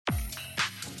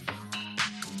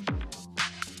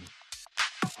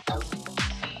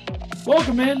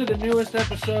Welcome into the newest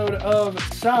episode of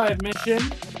Side Mission.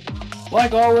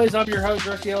 Like always, I'm your host,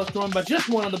 Rusty Ellis, joined by just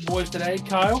one of the boys today,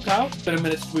 Kyle. Kyle, it's been a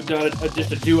minute since we've done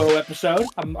just a duo episode.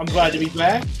 I'm glad to be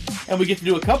back, and we get to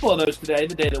do a couple of those today,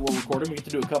 the day that we're recording. We get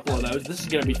to do a couple of those. This is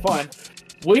going to be fun.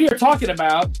 We are talking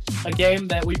about a game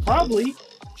that we probably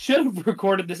should have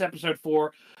recorded this episode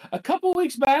for a couple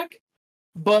weeks back,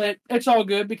 but it's all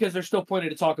good because there's still plenty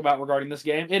to talk about regarding this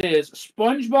game. It is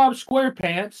SpongeBob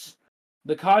SquarePants,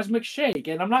 The Cosmic Shake.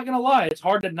 And I'm not going to lie, it's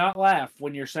hard to not laugh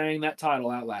when you're saying that title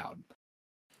out loud.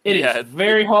 It is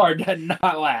very hard to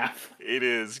not laugh. It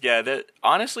is, yeah.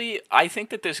 Honestly, I think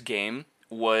that this game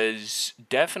was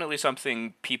definitely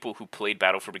something people who played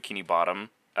Battle for Bikini Bottom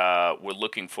were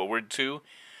looking forward to.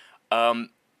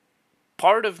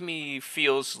 Part of me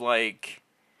feels like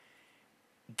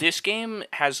this game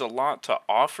has a lot to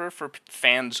offer for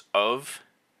fans of,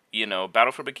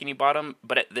 Battle for Bikini Bottom,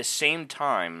 but at the same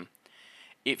time,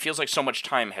 it feels like so much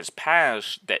time has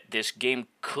passed that this game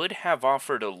could have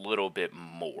offered a little bit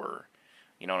more.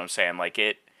 You know what I'm saying?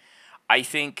 I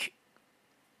think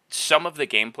some of the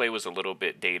gameplay was a little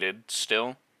bit dated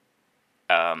still.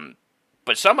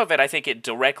 But some of it, I think it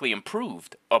directly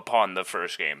improved upon the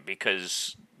first game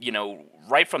because,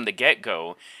 right from the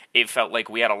get-go, it felt like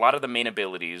we had a lot of the main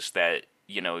abilities that,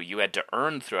 you had to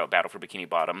earn throughout Battle for Bikini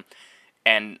Bottom.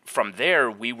 And from there,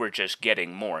 we were just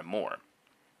getting more and more.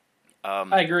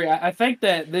 I agree. I think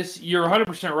that you're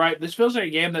 100% right. This feels like a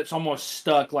game that's almost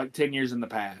stuck like 10 years in the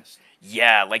past.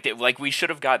 Yeah, like we should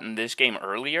have gotten this game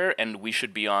earlier, and we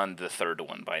should be on the third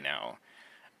one by now.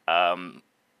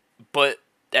 But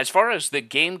as far as the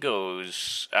game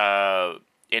goes,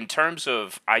 in terms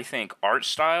of, I think, art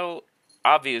style,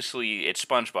 obviously it's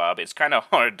SpongeBob. It's kind of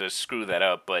hard to screw that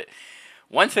up, but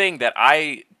one thing that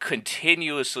I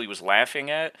continuously was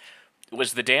laughing at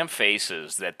was the damn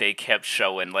faces that they kept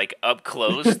showing, up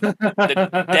close.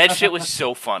 That shit was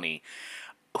so funny.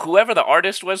 Whoever the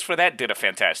artist was for that did a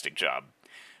fantastic job.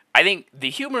 I think the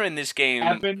humor in this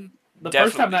game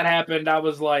first time that happened, I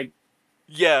was like...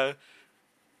 Yeah.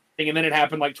 And then it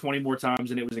happened 20 more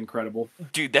times, and it was incredible.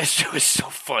 Dude, that shit was so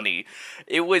funny.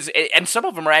 It was... And some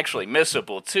of them are actually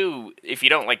missable, too, if you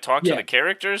don't, talk to the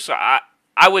characters. So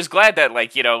I was glad that,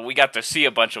 we got to see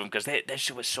a bunch of them, because that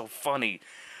shit was so funny.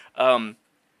 But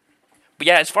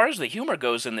yeah, as far as the humor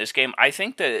goes in this game, I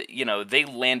think that, they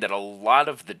landed a lot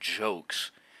of the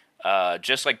jokes,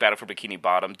 just like Battle for Bikini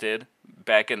Bottom did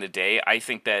back in the day. I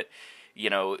think that,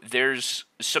 there's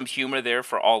some humor there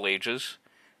for all ages.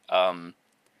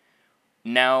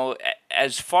 Now,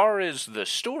 as far as the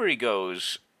story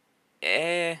goes,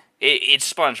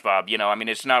 it's SpongeBob,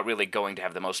 it's not really going to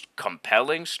have the most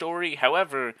compelling story.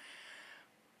 However,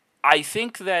 I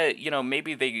think that,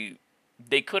 maybe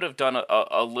they could have done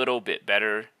a little bit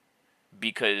better,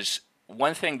 because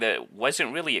one thing that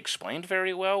wasn't really explained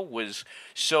very well was,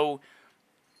 so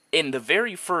in the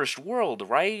very first world,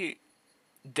 right,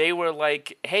 they were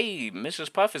like, hey,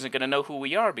 Mrs. Puff isn't going to know who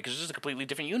we are because this is a completely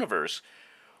different universe.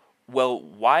 Well,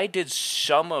 why did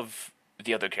some of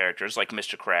the other characters, like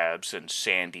Mr. Krabs and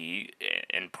Sandy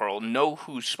and Pearl, know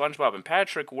who SpongeBob and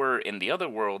Patrick were in the other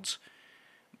worlds,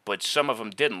 but some of them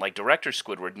didn't? Like, Director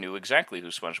Squidward knew exactly who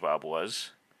SpongeBob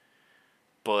was,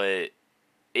 but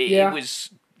it was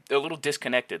a little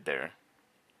disconnected there.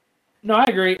 No, I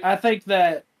agree. I think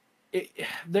that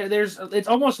it's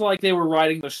almost like they were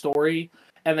writing the story,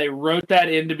 and they wrote that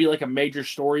in to be like a major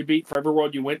story beat for every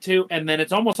world you went to, and then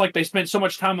it's almost like they spent so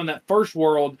much time on that first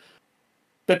world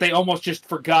that they almost just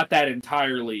forgot that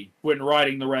entirely when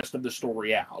writing the rest of the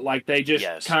story out. Like, they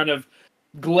just kind of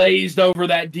glazed over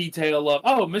that detail of,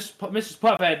 oh, Mrs.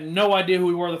 Puff had no idea who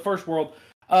we were in the first world.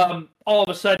 All of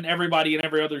a sudden, everybody in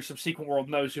every other subsequent world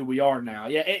knows who we are now.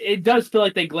 Yeah, it does feel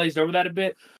like they glazed over that a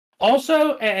bit.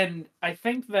 Also, and I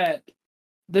think that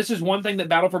this is one thing that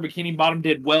Battle for Bikini Bottom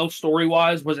did well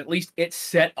story-wise, was at least it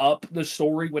set up the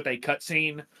story with a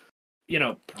cutscene,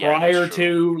 prior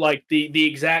to, the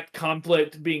exact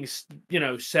conflict being,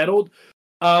 settled.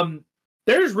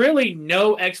 There's really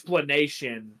no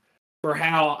explanation for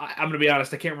how, I'm going to be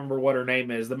honest, I can't remember what her name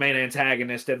is, the main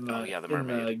antagonist in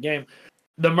the game.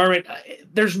 The mermaid.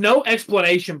 There's no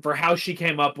explanation for how she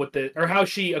came up with it, or how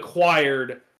she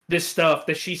acquired this stuff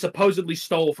that she supposedly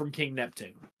stole from King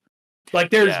Neptune.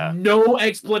 There's no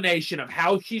explanation of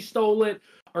how she stole it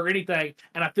or anything,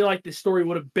 and I feel like this story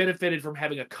would have benefited from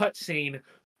having a cutscene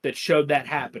that showed that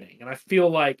happening. And I feel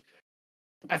like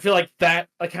that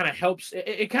kind of helps.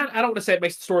 It kind of, I don't want to say it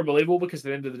makes the story believable, because at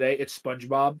the end of the day, it's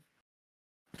SpongeBob.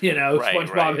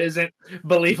 SpongeBob isn't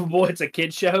believable. It's a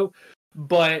kid show,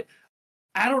 but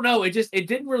I don't know. It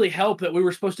didn't really help that we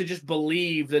were supposed to just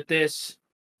believe that this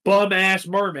bum-ass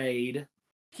mermaid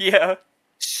Yeah.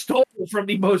 stole from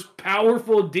the most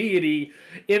powerful deity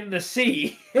in the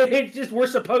sea. It's just we're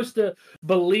supposed to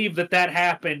believe that that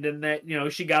happened and that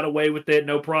she got away with it,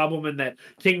 no problem, and that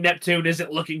King Neptune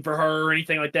isn't looking for her or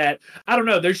anything like that. I don't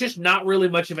know. There's just not really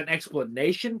much of an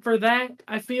explanation for that,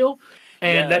 I feel,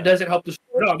 and that Yeah. doesn't help the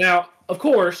story at all. Now, of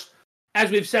course,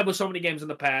 as we've said with so many games in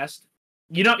the past,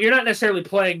 you're not necessarily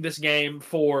playing this game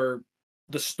for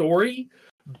the story,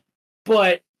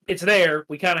 but it's there.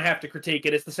 We kind of have to critique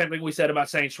it. It's the same thing we said about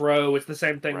Saints Row. It's the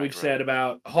same thing we've said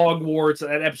about Hogwarts.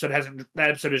 That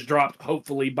episode has dropped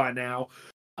hopefully by now.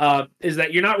 Is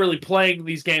that you're not really playing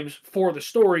these games for the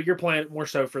story. You're playing it more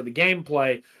so for the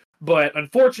gameplay. But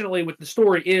unfortunately, with the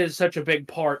story is such a big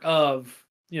part of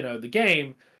the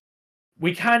game,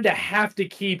 we kind of have to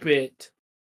keep it.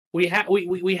 We have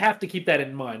to keep that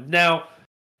in mind. Now,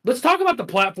 let's talk about the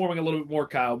platforming a little bit more,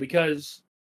 Kyle, because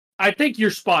I think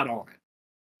you're spot on.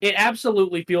 It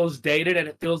absolutely feels dated, and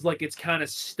it feels like it's kind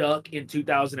of stuck in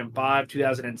 2005,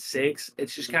 2006.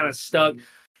 It's just kind of stuck.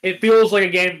 It feels like a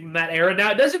game from that era.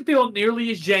 Now, it doesn't feel nearly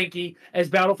as janky as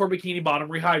Battle for Bikini Bottom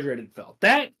Rehydrated felt.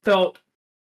 That felt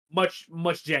much,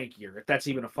 much jankier, if that's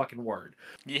even a fucking word.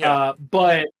 Yeah.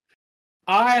 But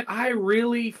I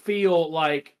really feel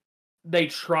like they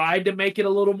tried to make it a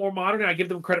little more modern, and I give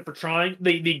them credit for trying.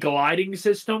 The gliding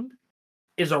system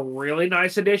is a really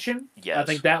nice addition. I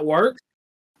think Yes. that works.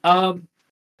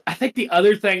 I think the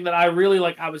other thing that I really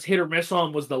I was hit or miss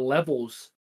on was the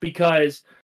levels because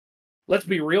let's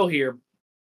be real here.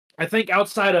 I think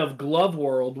outside of Glove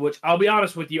World, which I'll be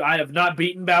honest with you, I have not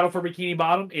beaten Battle for Bikini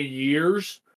Bottom in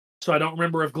years, so I don't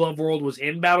remember if Glove World was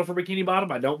in Battle for Bikini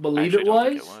Bottom. I don't I believe actually it don't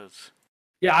think it was. was.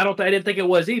 Yeah, I didn't think it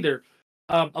was either.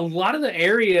 A lot of the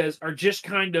areas are just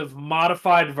kind of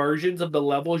modified versions of the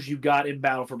levels you got in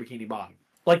Battle for Bikini Bottom.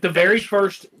 Like That is true.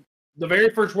 the very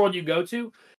first world you go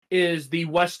to is the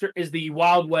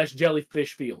Wild West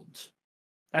Jellyfish Fields.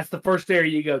 That's the first area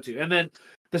you go to, and then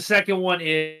the second one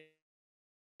is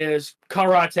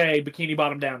Karate Bikini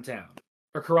Bottom Downtown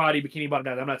or Karate Bikini Bottom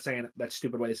Downtown. I'm not saying it, that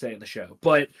stupid way to say it in the show,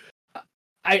 but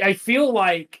I feel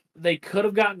like they could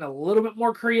have gotten a little bit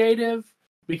more creative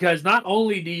because not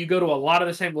only do you go to a lot of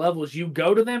the same levels, you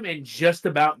go to them in just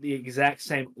about the exact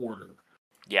same order.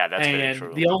 Yeah, that's very And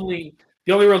true. the only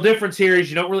real difference here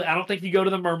is I don't think you go to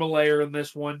the Murmur layer in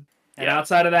this one. And Yeah.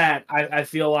 outside of that, I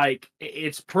feel like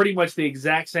it's pretty much the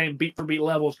exact same beat for beat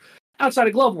levels outside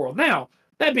of Glove World. Now,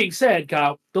 that being said,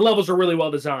 Kyle, the levels are really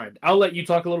well designed. I'll let you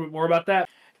talk a little bit more about that.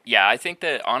 Yeah, I think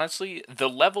that honestly, the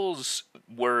levels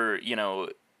were,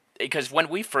 because when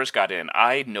we first got in,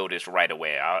 I noticed right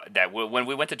away that when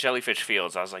we went to Jellyfish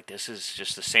Fields, I was like, this is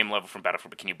just the same level from Battle for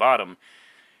Bikini Bottom.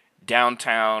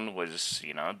 Downtown was,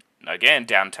 again,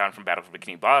 downtown from Battle for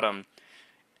Bikini Bottom.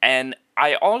 And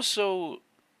I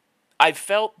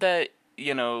felt that,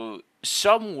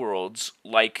 some worlds,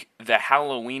 like the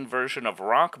Halloween version of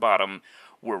Rock Bottom,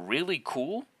 were really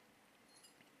cool.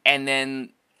 And then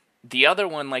the other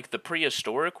one, like the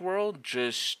prehistoric world,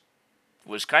 just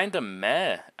was kind of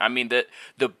meh. I mean, the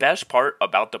best part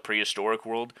about the prehistoric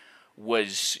world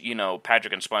was,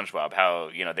 Patrick and SpongeBob,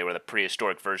 how, they were the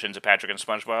prehistoric versions of Patrick and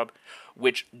SpongeBob,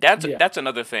 which Yeah, that's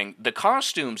another thing. The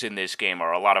costumes in this game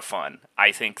are a lot of fun.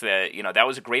 I think that, that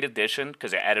was a great addition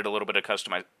because it added a little bit of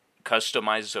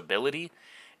customizability,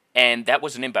 and that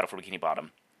wasn't in Battle for Bikini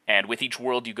Bottom. And with each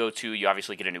world you go to, you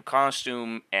obviously get a new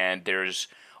costume, and there's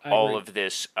I all agree. of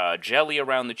this jelly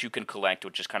around that you can collect,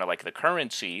 which is kind of like the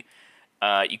currency.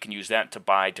 You can use that to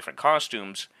buy different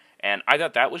costumes, and I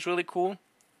thought that was really cool.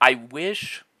 I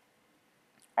wish,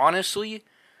 honestly,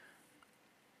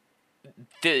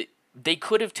 they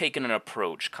could have taken an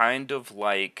approach kind of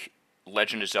like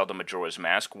Legend of Zelda Majora's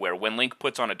Mask, where when Link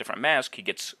puts on a different mask, he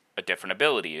gets a different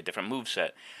ability, a different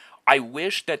moveset. I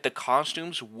wish that the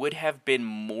costumes would have been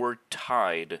more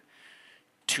tied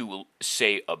to,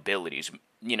 say, abilities.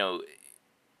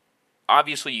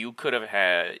 Obviously you could have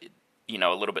had,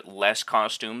 a little bit less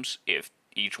costumes if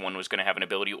each one was going to have an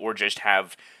ability, or just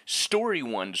have story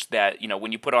ones that,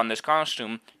 when you put on this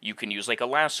costume, you can use like a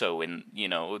lasso and,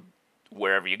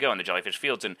 wherever you go in the Jellyfish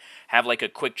Fields, and have like a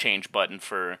quick change button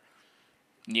for,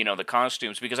 the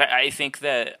costumes. Because I think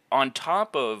that on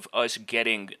top of us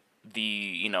getting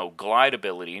the, glide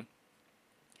ability,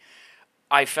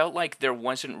 I felt like there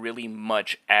wasn't really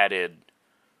much added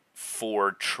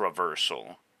for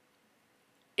traversal.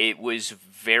 It was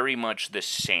very much the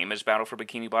same as Battle for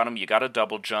Bikini Bottom. You got a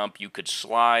double jump. You could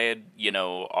slide,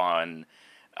 on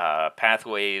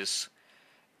pathways,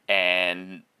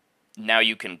 and now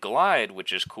you can glide,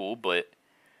 which is cool. But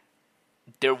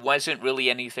there wasn't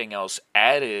really anything else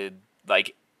added,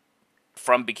 like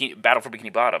from Battle for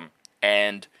Bikini Bottom,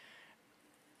 and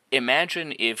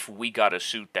imagine if we got a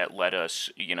suit that let us,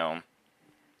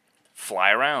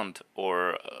 fly around,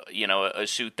 or a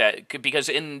suit that could, because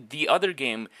in the other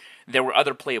game there were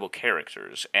other playable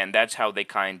characters, and that's how they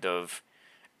kind of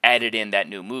added in that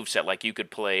new moveset. Like you could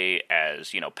play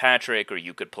as Patrick, or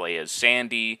you could play as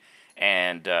Sandy,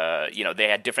 and they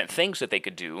had different things that they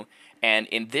could do. And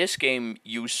in this game,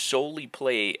 you solely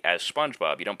play as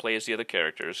SpongeBob. You don't play as the other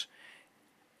characters.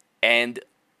 And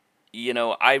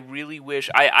I really wish...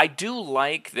 I do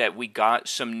like that we got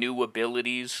some new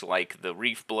abilities, like the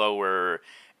reef blower,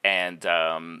 and,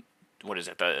 what is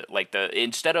it?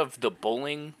 Instead of the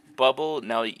bowling bubble,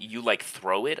 now you,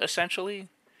 throw it, essentially?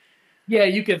 Yeah,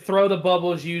 you can throw the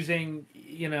bubbles using,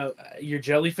 your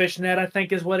jellyfish net, I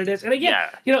think is what it is. And again,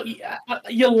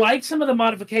 you like some of the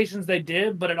modifications they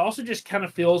did, but it also just kind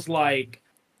of feels like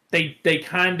they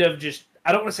kind of just...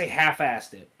 I don't want to say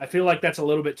half-assed it. I feel like that's a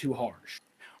little bit too harsh.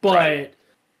 But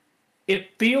it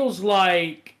feels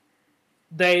like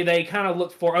they kind of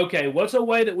look for, okay, what's a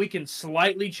way that we can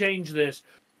slightly change this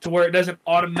to where it doesn't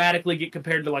automatically get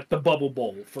compared to, the Bubble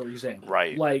Bowl, for example.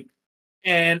 Right.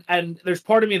 And there's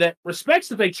part of me that respects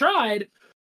that they tried,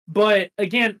 but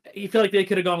again, you feel like they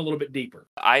could have gone a little bit deeper.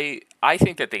 I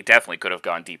think that they definitely could have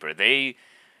gone deeper. They,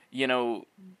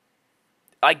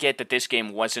 I get that this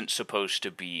game wasn't supposed to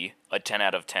be a 10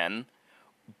 out of 10,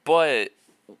 but...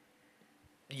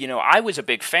 I was a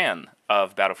big fan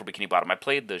of Battle for Bikini Bottom. I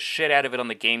played the shit out of it on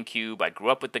the GameCube. I grew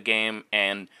up with the game,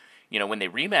 and, when they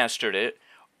remastered it,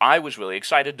 I was really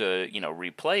excited to,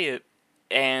 replay it,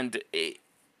 and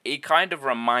it kind of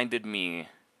reminded me,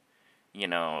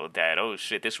 that, oh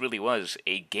shit, this really was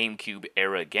a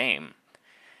GameCube-era game.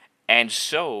 And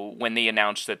so, when they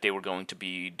announced that they were going to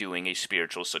be doing a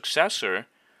spiritual successor,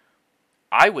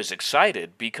 I was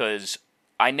excited, because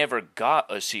I never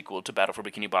got a sequel to Battle for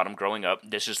Bikini Bottom growing up.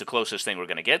 This is the closest thing we're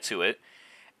going to get to it.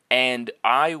 And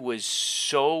I was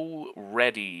so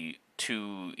ready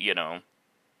to,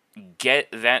 get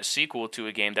that sequel to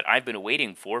a game that I've been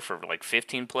waiting for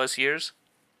 15 plus years.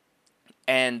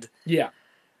 And yeah,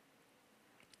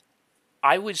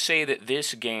 I would say that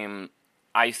this game,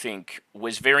 I think,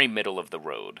 was very middle of the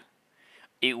road.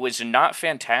 It was not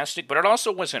fantastic, but it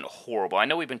also wasn't horrible. I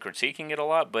know we've been critiquing it a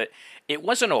lot, but it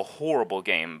wasn't a horrible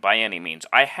game by any means.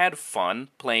 I had fun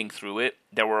playing through it.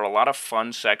 There were a lot of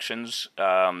fun sections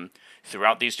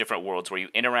throughout these different worlds where you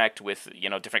interact with,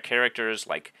 different characters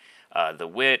like the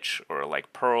Witch, or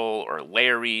like Pearl, or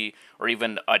Larry, or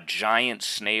even a giant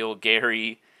snail,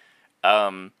 Gary.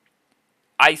 I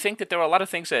think that there were a lot of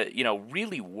things that,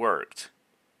 really worked,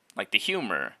 like the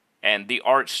humor and the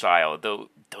art style.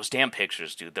 Those damn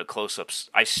pictures, dude, the close-ups,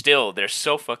 they're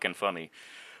so fucking funny.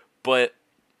 But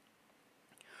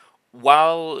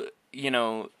while,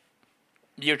 you're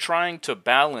trying to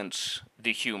balance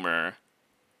the humor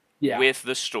with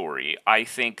the story, I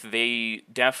think they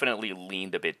definitely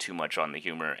leaned a bit too much on the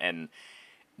humor and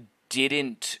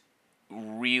didn't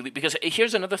really... Because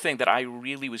here's another thing that I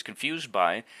really was confused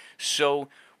by. So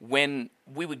when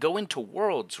we would go into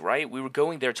worlds, right, we were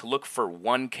going there to look for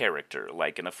one character.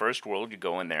 Like in the first world, you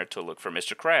go in there to look for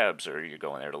Mr. Krabs, or you're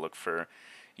going there to look for,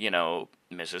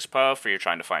 Mrs. Puff, or you're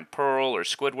trying to find Pearl or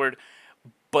Squidward.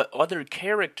 But other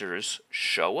characters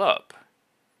show up.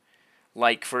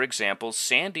 Like, for example,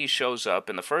 Sandy shows up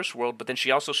in the first world, but then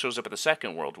she also shows up in the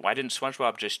second world. Why didn't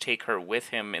SpongeBob just take her with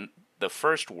him in the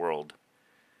first world?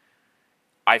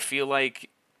 I feel like,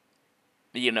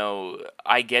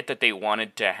 I get that they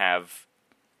wanted to have,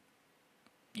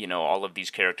 all of these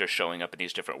characters showing up in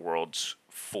these different worlds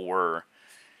for,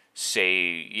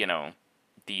 say,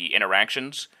 the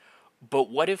interactions. But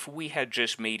what if we had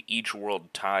just made each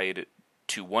world tied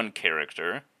to one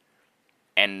character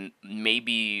and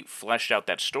maybe fleshed out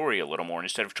that story a little more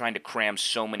instead of trying to cram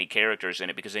so many characters in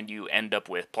it? Because then you end up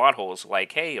with plot holes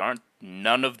like, hey, aren't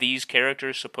none of these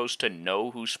characters supposed to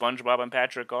know who SpongeBob and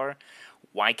Patrick are?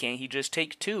 Why can't he just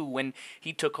take two when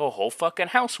he took a whole fucking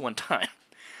house one time?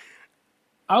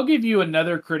 I'll give you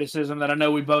another criticism that I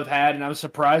know we both had, and I'm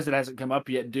surprised it hasn't come up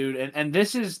yet, dude. And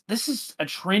this is a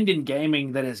trend in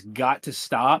gaming that has got to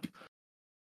stop.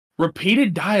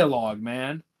 Repeated dialogue,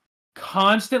 man.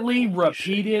 Constantly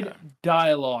repeated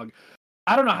dialogue.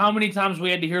 I don't know how many times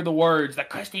we had to hear the words, the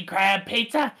Krusty Krab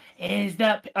pizza is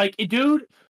the... Like, dude,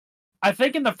 I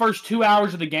think in the first 2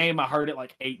 hours of the game, I heard it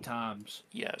 8 times.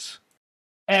 Yes.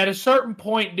 At a certain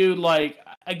point, dude,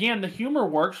 again, the humor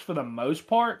works for the most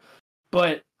part,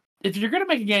 but if you're going to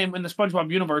make a game in the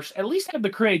SpongeBob universe, at least have the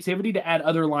creativity to add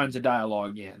other lines of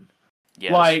dialogue in.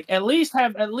 Yes. At least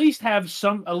have a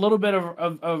little bit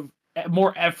of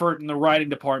more effort in the writing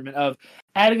department of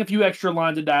adding a few extra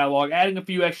lines of dialogue, adding a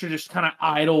few extra just kind of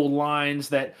idle lines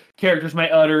that characters may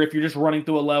utter if you're just running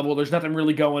through a level. There's nothing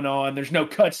really going on. There's no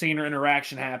cutscene or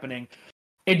interaction happening.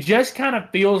 It just kind of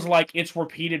feels like it's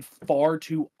repeated far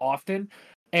too often.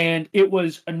 And it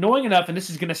was annoying enough, and this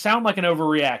is going to sound like an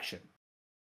overreaction.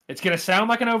 It's going to sound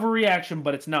like an overreaction,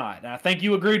 but it's not. And I think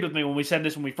you agreed with me when we said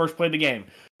this when we first played the game.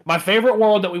 My favorite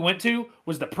world that we went to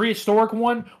was the prehistoric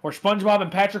one where SpongeBob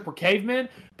and Patrick were cavemen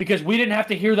because we didn't have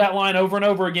to hear that line over and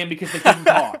over again because they couldn't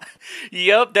talk.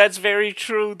 Yep, that's very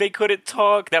true. They couldn't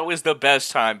talk. That was the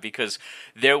best time because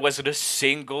there wasn't a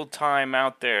single time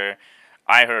out there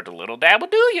I heard a little dabble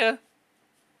do ya.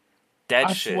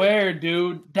 I swear,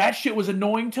 dude, that shit was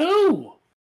annoying too.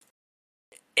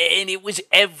 And it was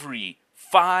every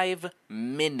 5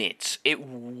 minutes. It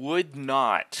would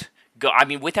not go. I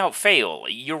mean, without fail,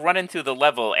 you're running through the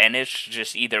level, and it's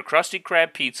just either Krusty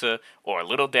Krab pizza or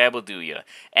Little Dabble Do Ya,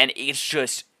 and it's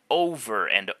just over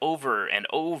and over and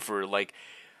over. Like,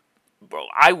 bro,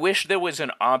 I wish there was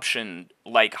an option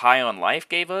like High on Life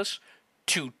gave us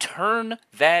to turn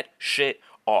that shit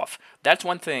off. That's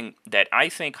one thing that I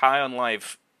think High on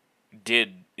Life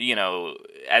did,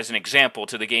 as an example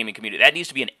to the gaming community. That needs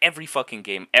to be in every fucking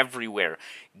game, everywhere.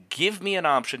 Give me an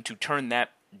option to turn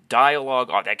that dialogue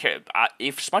off.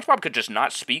 If SpongeBob could just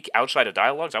not speak outside of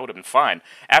dialogues, I would have been fine.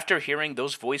 After hearing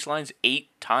those voice lines 8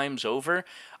 times over,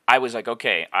 I was like,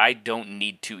 okay, I don't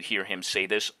need to hear him say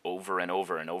this over and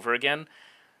over and over again.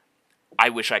 I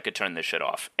wish I could turn this shit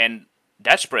off. And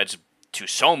that spreads to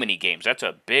so many games. That's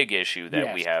a big issue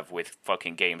that we have with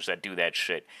fucking games that do that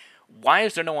shit. Why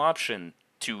is there no option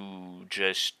to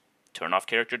just turn off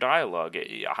character dialogue?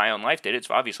 High on Life did it. It's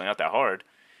obviously not that hard.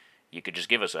 You could just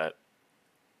give us that.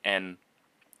 And,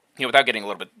 without getting a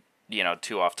little bit,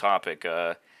 too off topic,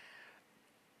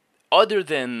 other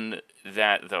than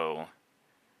that, though,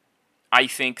 I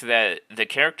think that the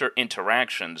character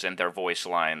interactions and their voice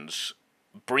lines,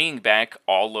 bringing back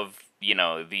all of,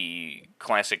 the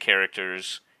classic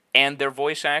characters and their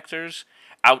voice actors,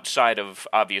 outside of,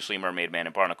 obviously, Mermaid Man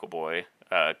and Barnacle Boy,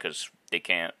 because they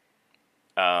can't.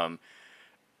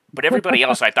 But everybody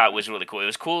else I thought was really cool. It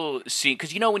was cool seeing,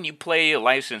 because when you play a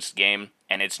licensed game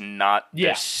and it's not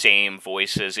the same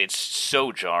voices, it's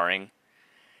so jarring.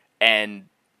 And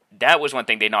that was one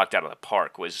thing they knocked out of the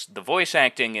park, was the voice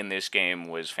acting in this game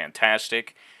was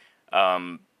fantastic.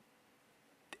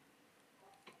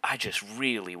 I just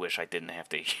really wish I didn't have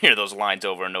to hear those lines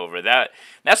over and over.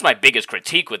 That's my biggest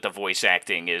critique with the voice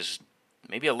acting, is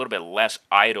maybe a little bit less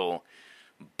idle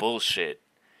bullshit.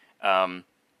 Now,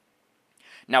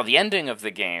 the ending of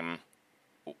the game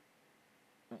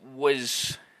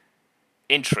was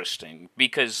interesting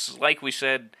because, like we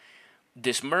said,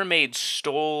 this mermaid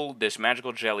stole this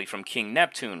magical jelly from King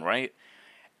Neptune, right?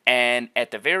 And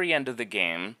at the very end of the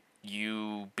game,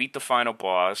 you beat the final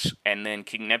boss, and then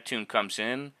King Neptune comes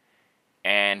in,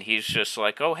 and he's just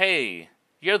like, oh, hey,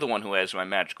 you're the one who has my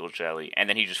magical jelly. And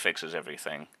then he just fixes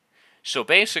everything. So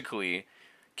basically,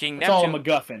 King Neptune... It's all a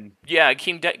MacGuffin. Yeah,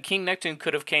 King Neptune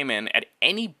could have came in at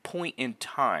any point in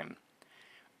time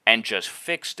and just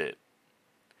fixed it.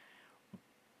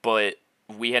 But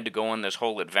we had to go on this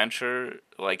whole adventure.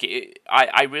 Like,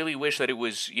 I really wish that it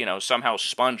was, somehow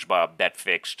SpongeBob that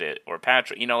fixed it, or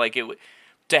Patrick.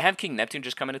 To have King Neptune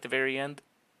just come in at the very end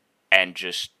and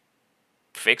just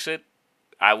fix it,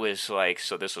 I was like,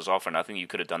 so this was all for nothing? You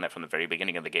could have done that from the very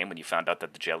beginning of the game when you found out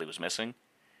that the jelly was missing?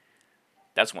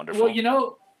 That's wonderful.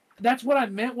 Well, that's what I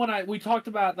meant when we talked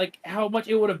about like how much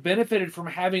it would have benefited from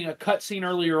having a cutscene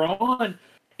earlier on,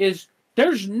 is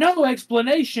there's no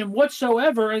explanation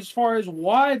whatsoever as far as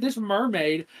why this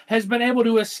mermaid has been able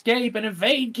to escape and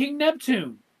evade King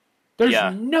Neptune.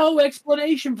 There's no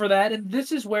explanation for that, and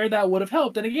this is where that would have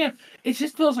helped. And again, it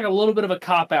just feels like a little bit of a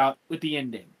cop-out with the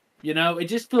ending. It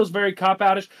just feels very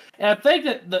cop-outish. And I think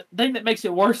that the thing that makes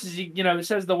it worse is, it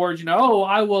says the words, oh,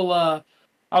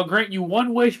 I'll grant you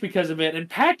one wish because of it. And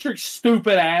Patrick's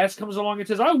stupid ass comes along and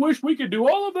says, I wish we could do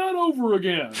all of that over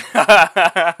again.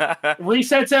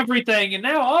 Resets everything. And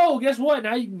now, guess what?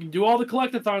 Now you can do all the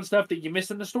collectathon stuff that you missed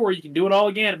in the story. You can do it all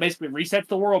again. It basically resets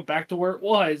the world back to where it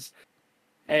was.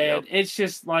 And it's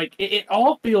just like, it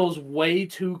all feels way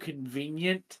too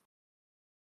convenient.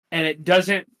 And it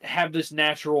doesn't have this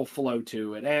natural flow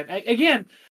to it. And again,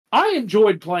 I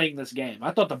enjoyed playing this game.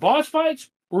 I thought the boss fights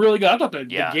were really good. I thought the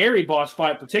Gary boss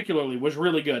fight particularly was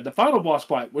really good. The final boss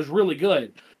fight was really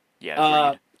good.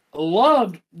 Yeah.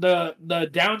 Loved the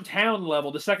downtown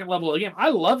level, the second level of the game. I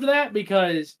loved that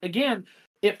because, again,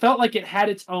 it felt like it had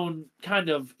its own kind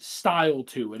of style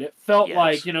to it. It felt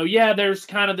like, there's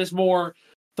kind of this more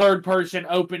third-person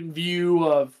open view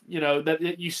of,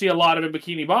 that you see a lot of in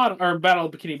Bikini Bottom, or Battle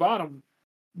of Bikini Bottom.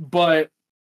 But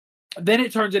then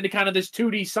it turns into kind of this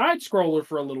 2D side-scroller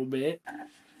for a little bit.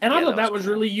 And I thought that was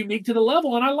cool. really unique to the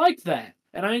level, and I liked that.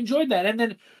 And I enjoyed that. And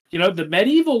then, the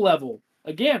medieval level,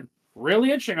 again, really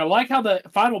interesting. I like how the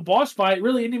final boss fight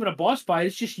really isn't even a boss fight.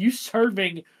 It's just you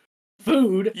serving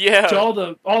food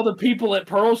to all the people at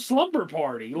Pearl's slumber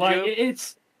party. Like,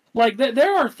 it's like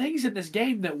there are things in this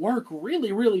game that work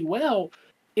really, really well.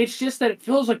 It's just that it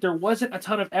feels like there wasn't a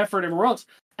ton of effort everywhere else.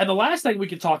 And the last thing we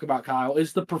could talk about, Kyle,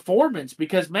 is the performance.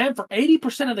 Because, man, for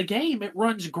 80% of the game, it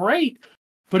runs great.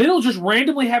 But it'll just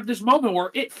randomly have this moment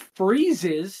where it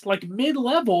freezes, like,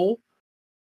 mid-level.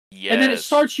 Yes. And then it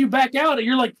starts you back out, and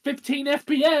you're like 15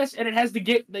 FPS, and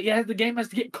the game has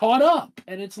to get caught up.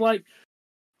 And it's like,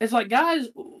 guys,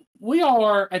 we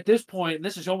are at this point, and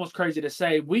this is almost crazy to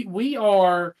say, we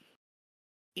are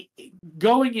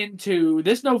going into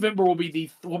this November we'll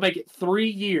make it 3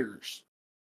 years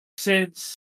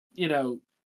since the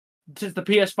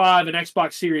PS5 and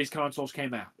Xbox Series consoles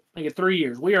came out. Make it 3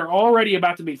 years. We are already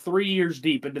about to be 3 years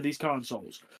deep into these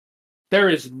consoles. There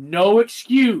is no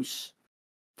excuse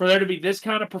for there to be this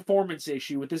kind of performance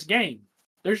issue with this game.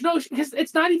 There's no, because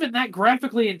it's not even that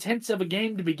graphically intense of a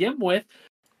game to begin with.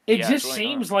 It just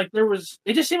seems like there was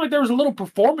a little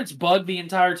performance bug the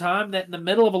entire time, that in the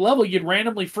middle of a level you'd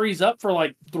randomly freeze up for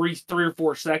like 3 or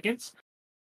 4 seconds.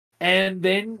 And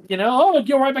then, it'd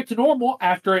go right back to normal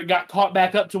after it got caught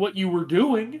back up to what you were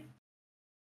doing.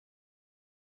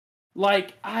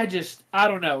 Like, I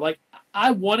don't know. Like,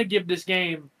 I want to give this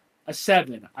game a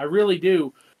 7. I really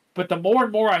do. But the more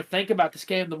and more I think about this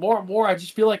game, the more and more I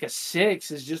just feel like a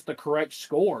 6 is just the correct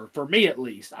score. For me, at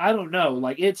least. I don't know.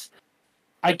 Like,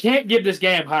 I can't give this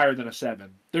game higher than a 7.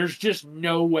 There's just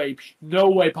no way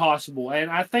possible.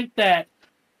 And I think that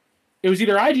it was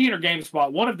either IGN or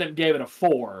GameSpot. One of them gave it a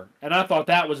 4. And I thought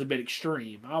that was a bit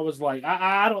extreme. I was like,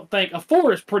 I don't think... A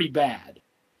 4 is pretty bad.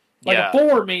 Like, a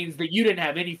 4 means that you didn't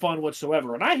have any fun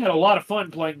whatsoever. And I had a lot of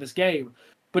fun playing this game.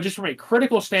 But just from a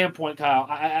critical standpoint,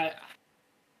 Kyle,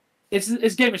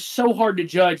 this game is so hard to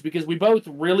judge because we both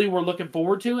really were looking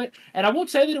forward to it. And I won't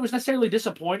say that it was necessarily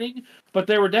disappointing, but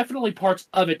there were definitely parts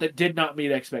of it that did not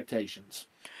meet expectations.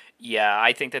 Yeah,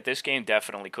 I think that this game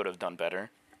definitely could have done better.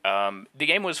 The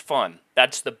game was fun.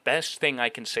 That's the best thing I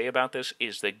can say about this,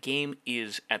 is the game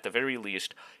is, at the very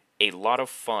least, a lot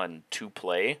of fun to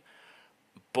play.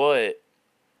 But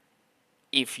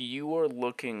if you are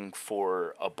looking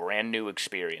for a brand new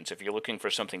experience, if you're looking for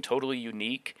something totally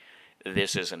unique,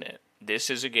 this isn't it. This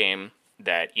is a game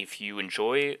that if you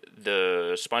enjoy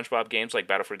the SpongeBob games like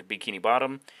Battle for Bikini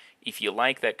Bottom, if you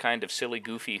like that kind of silly,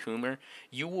 goofy humor,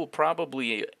 you will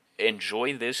probably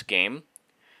enjoy this game.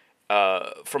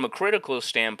 From a critical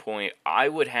standpoint, I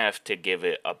would have to give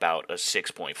it about a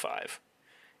 6.5.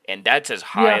 And that's as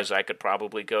high as I could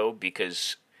probably go,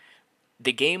 because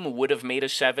the game would have made a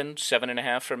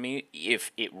 7.5 for me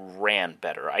if it ran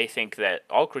better. I think that,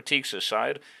 all critiques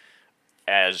aside,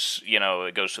 as,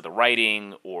 it goes to the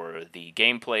writing or the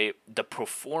gameplay, the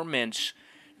performance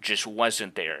just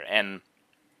wasn't there. And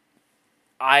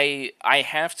I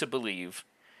have to believe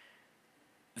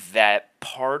that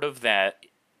part of that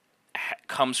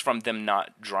comes from them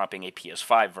not dropping a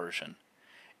PS5 version.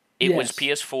 It was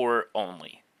PS4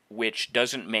 only, which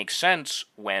doesn't make sense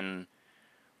when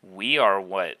we are,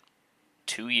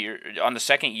 2 years on the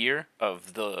second year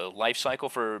of the life cycle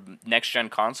for next-gen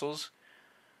consoles.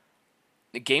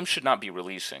 The game should not be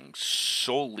releasing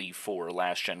solely for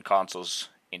last-gen consoles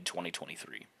in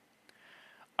 2023.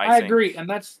 I agree, and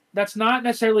that's not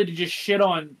necessarily to just shit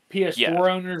on PS4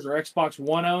 owners or Xbox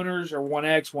One owners or One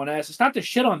X, One S. It's not to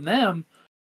shit on them.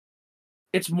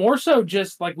 It's more so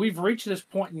just like we've reached this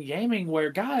point in gaming where,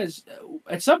 guys,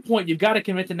 at some point you've got to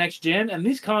commit to next gen, and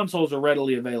these consoles are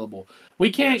readily available.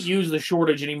 We can't use the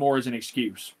shortage anymore as an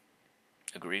excuse.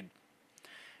 Agreed.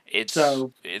 It's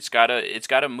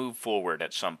gotta move forward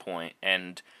at some point,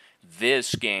 and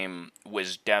this game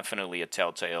was definitely a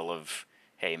telltale of,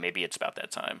 hey, maybe it's about that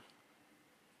time.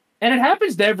 And it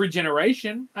happens to every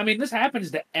generation. I mean, this happens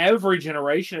to every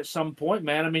generation at some point,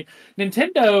 man. I mean,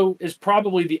 Nintendo is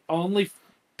probably the only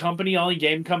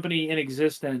game company in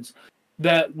existence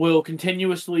that will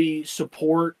continuously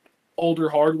support older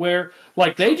hardware.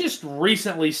 Like, they just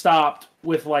recently stopped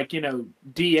with,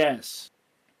 DS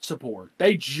support.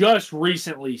 They just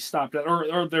recently stopped that,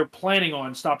 or they're planning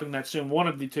on stopping that soon. One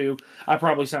of the two. I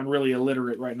probably sound really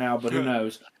illiterate right now, but who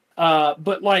knows?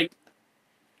 But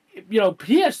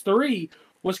PS3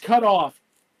 was cut off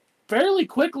fairly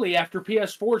quickly after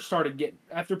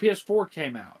PS4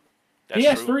 came out.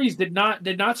 That's true. PS3s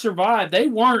did not survive. They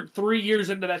weren't 3 years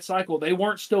into that cycle. They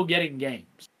weren't still getting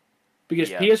games because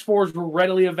Yeah. PS4s were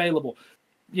readily available.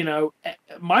 You know,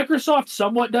 Microsoft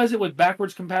somewhat does it with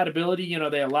backwards compatibility. You know,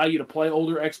 they allow you to play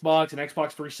older Xbox and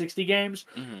Xbox 360 games,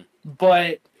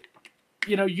 but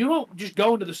you know, you don't just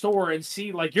go into the store and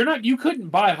see like you couldn't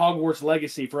buy Hogwarts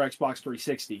Legacy for Xbox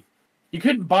 360. You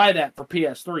couldn't buy that for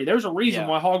PS3. There's a reason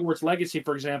why Hogwarts Legacy,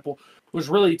 for example, was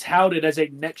really touted as a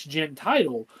next-gen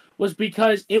title, was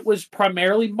because it was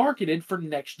primarily marketed for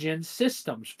next-gen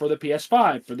systems, for the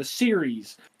PS5, for the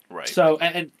series. Right. So,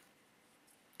 and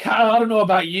Kyle, I don't know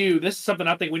about you. This is something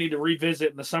I think we need to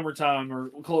revisit in the summertime or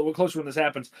closer when this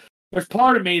happens. There's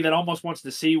part of me that almost wants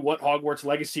to see what Hogwarts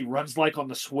Legacy runs like on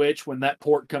the Switch when that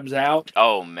port comes out.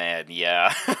 Oh, man,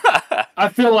 yeah. I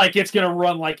feel like it's going to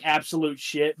run like absolute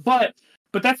shit. But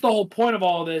that's the whole point of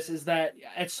all this, is that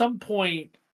at some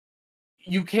point,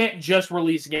 you can't just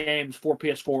release games for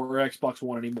PS4 or Xbox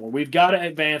One anymore. We've got to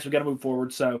advance. We've got to move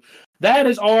forward. So that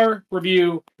is our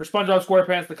review for SpongeBob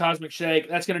SquarePants The Cosmic Shake.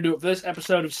 That's going to do it for this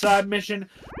episode of Side Mission.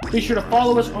 Be sure to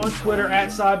follow us on Twitter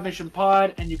at Side Mission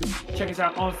Pod, and you can check us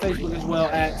out on Facebook as well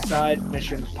at Side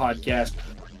Mission Podcast.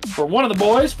 For one of the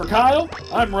boys, for Kyle,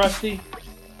 I'm Rusty.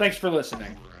 Thanks for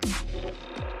listening.